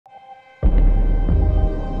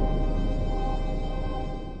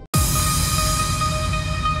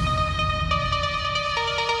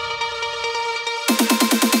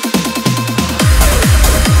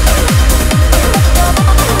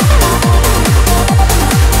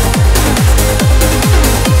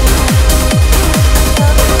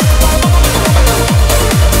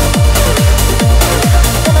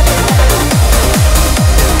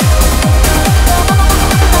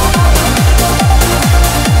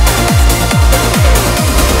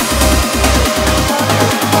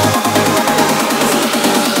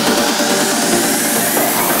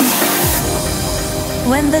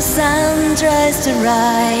sun tries to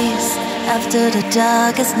rise after the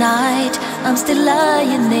darkest night, I'm still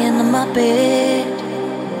lying in my bed,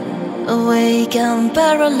 awake and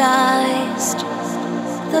paralyzed.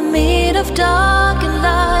 The meat of dark and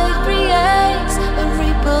light creates a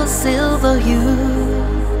ripple silver hue.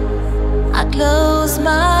 I close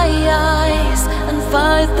my eyes and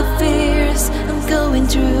fight the fears I'm going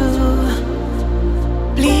through.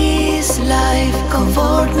 Please, life,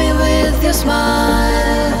 comfort me with your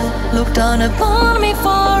smile. Look down upon me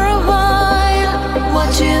for a while.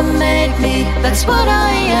 What you made me, that's what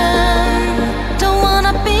I am. Don't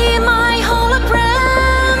wanna be my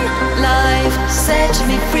hologram. Life set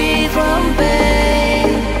me free from pain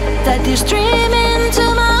that you stream into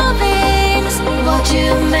my veins. What you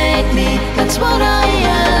made me, that's what I am.